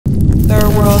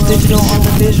digital on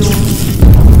the visuals.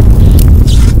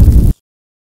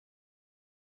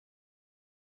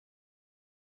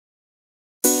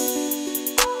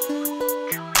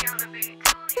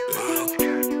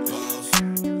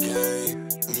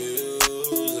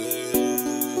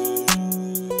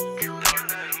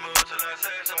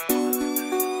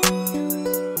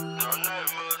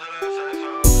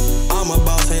 I'm a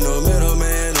boss, ain't no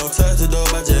middleman. Don't touch the door,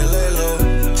 but just lay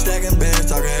low. Stacking bands,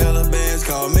 talking hella bands.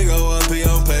 Call me, go up, be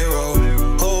on payroll.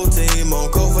 Whole team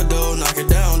on code for dough. Knock it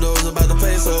down, those about the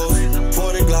pesos.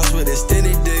 40 glocks with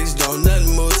extended dicks. Don't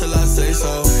nothing move till I say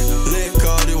so. Lit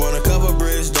card, you want a couple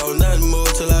bricks. Don't nothing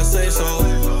move till I say so.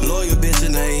 Loyal bitch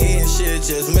and I ain't hitting shit.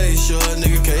 Just make sure a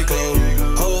nigga can't close.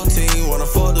 Whole team wanna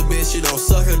fuck the bitch. You don't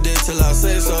suck her dick till I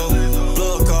say so.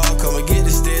 Plug call, come and get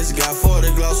the sticks. Got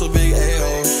 40 glocks with big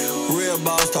A.O. Real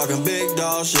boss talking big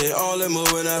dog shit, only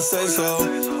move when I say so.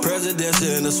 Presidential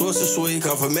in the Swisher Suite,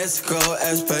 come from Mexico,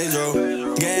 ask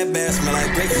Pedro. Gas bags smell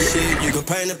like grapefruit shit, you can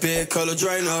paint a pit, color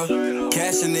Drano.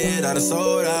 Cashing it, I done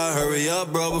sold out, hurry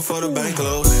up bro before the bank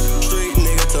close. Street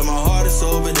nigga till my heart is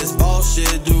sober, this boss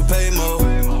shit do pay more.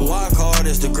 Walk hard,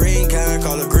 it's the green kind,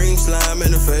 call it green slime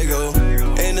in the Fago.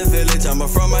 In the village, I'm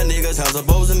from my niggas, house of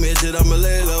bows and midget, I'ma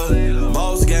lay low.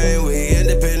 Boss game, we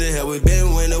independent, hell we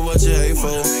been winning, what you hate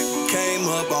for? Came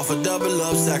up off a double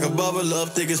up, stack a bubble up,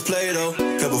 thick as Play-Doh.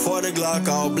 Cut before the Glock,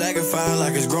 all black and fine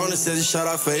like it's grown and says he shot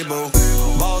out Fable.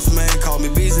 Boss man, call me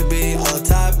Beezy B, all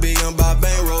top B, I'm by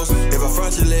bankrolls. If I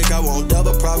front your leg, I want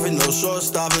double profit, no short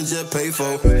stopping, just pay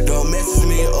for. Don't message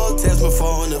me or text my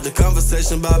phone if the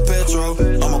conversation about petrol.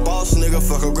 I'm a boss nigga,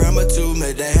 fuck a grandma too,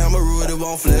 make that hammer rude, it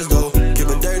won't flex though.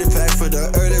 Keep a dirty pack for the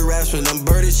early raps when them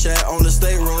birdies chat on the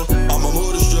state road. I'ma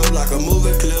move the strip like a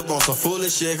movie clip on some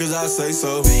foolish shit, cause I say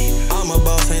so. I'm a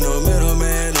boss, ain't no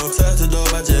middleman. Don't touch the door,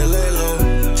 but just lay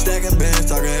low. Stacking bands,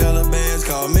 talking hella bands.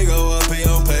 Call me, go up, be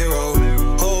on payroll.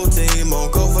 Whole team on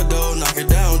code for dough. Knock it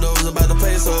down, those about the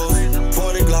pesos.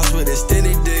 40 glocks with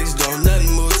extended dicks. Don't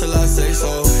nothing move till I say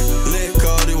so. Lit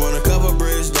card, you want a couple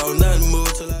bricks. Don't nothing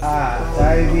move till I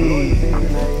Ivy.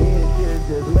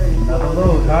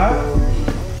 Hello, huh?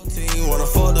 Team wanna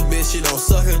fuck the bitch, she don't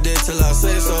suck her dick till I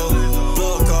say so.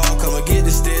 Plug call, come and get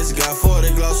the sticks. Got 40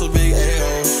 glocks with big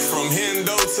A.O. From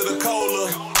Hendo to the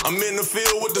Cola, I'm in the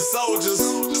field with the soldiers.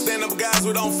 Stand up guys,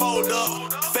 we don't fold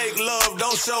up. Fake love,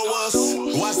 don't show us.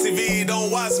 Watch TV,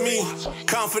 don't watch me.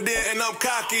 Confident and I'm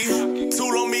cocky.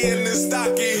 Tool on me in this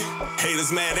stocky.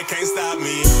 Haters mad, they can't stop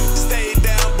me. Stay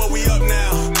down, but we up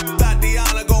now. Thought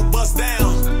Deanna gon' bust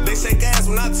down. They shake ass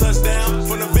when I touch down.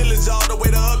 From the village all the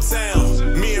way to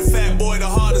uptown. Me and Fat Boy, the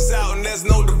hardest out, and there's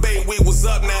no debate, we was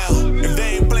up now. If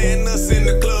they ain't playing us in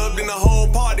the club, then the whole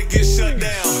party get shut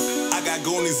down. I got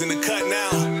goonies in the cut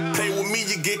now. Play with me,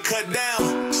 you get cut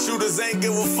down. Shooters ain't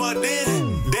give a fuck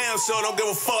then. Damn sure don't give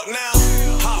a fuck now.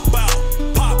 Hop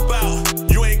out, pop out.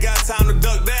 You ain't got time to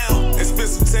duck down.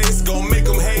 Expensive taste gon' make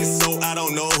them hate, so I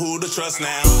don't know who to trust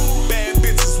now. Bad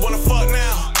bitches wanna fuck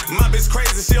now. My bitch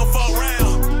crazy, she don't fuck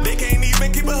around. They can't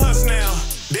even keep a hush now.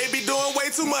 They be doing way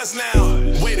too much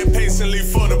now. Waiting patiently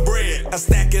for the bread. I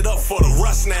stack it up for the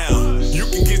rush now. You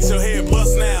can get your head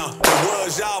bust now. It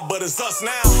was y'all, but it's us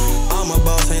now. I'm a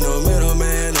boss, ain't no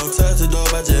middleman. Don't touch the door,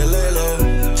 but just lay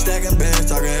low. Stacking bands,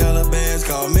 talking hella bands.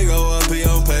 Call me, go up, be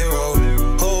on payroll.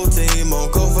 Whole team on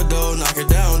code for dough. Knock it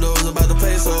down, those about the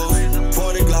pesos.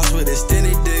 40 glocks with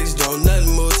extended dicks. Don't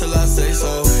nothing move till I say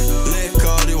so. Lit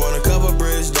card, you want a couple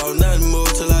bricks. Don't nothing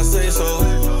move till I say so.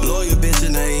 Loyal bitch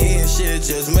and I ain't hitting shit.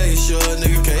 Just make sure a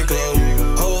nigga can't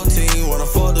close. Whole team wanna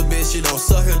fuck the bitch. You don't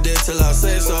suck her dick till I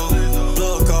say so.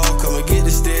 Plug call, come and get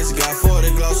the sticks. Got 40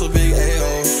 glocks with big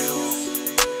A.O.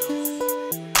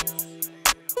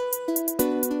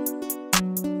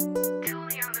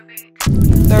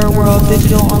 Third World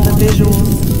Digital on the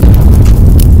visuals.